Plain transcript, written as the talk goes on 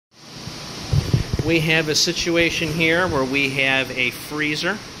we have a situation here where we have a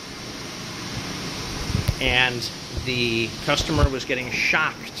freezer and the customer was getting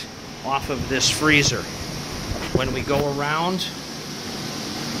shocked off of this freezer. When we go around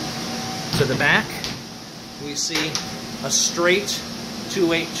to the back, we see a straight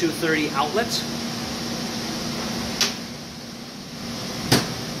 28230 outlet.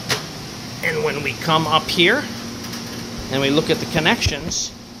 And when we come up here and we look at the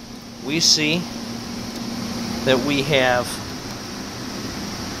connections, we see that we have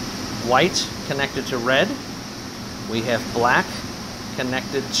white connected to red, we have black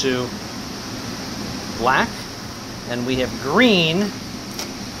connected to black, and we have green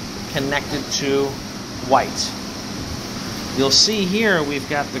connected to white. You'll see here we've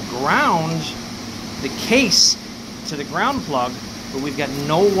got the ground, the case to the ground plug, but we've got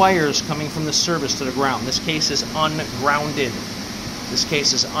no wires coming from the service to the ground. This case is ungrounded. This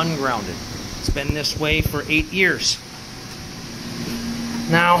case is ungrounded. It's been this way for 8 years.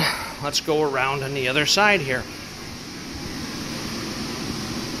 Now, let's go around on the other side here.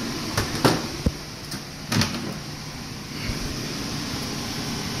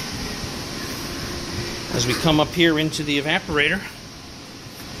 As we come up here into the evaporator,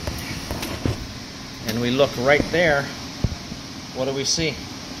 and we look right there, what do we see?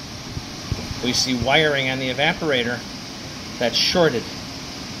 We see wiring on the evaporator that's shorted,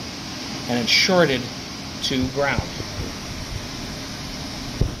 and it's shorted to ground.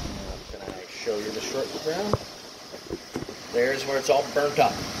 Can I show you the short to ground? There's where it's all burnt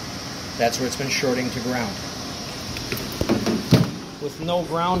up. That's where it's been shorting to ground. With no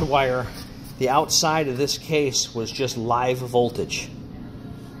ground wire, the outside of this case was just live voltage.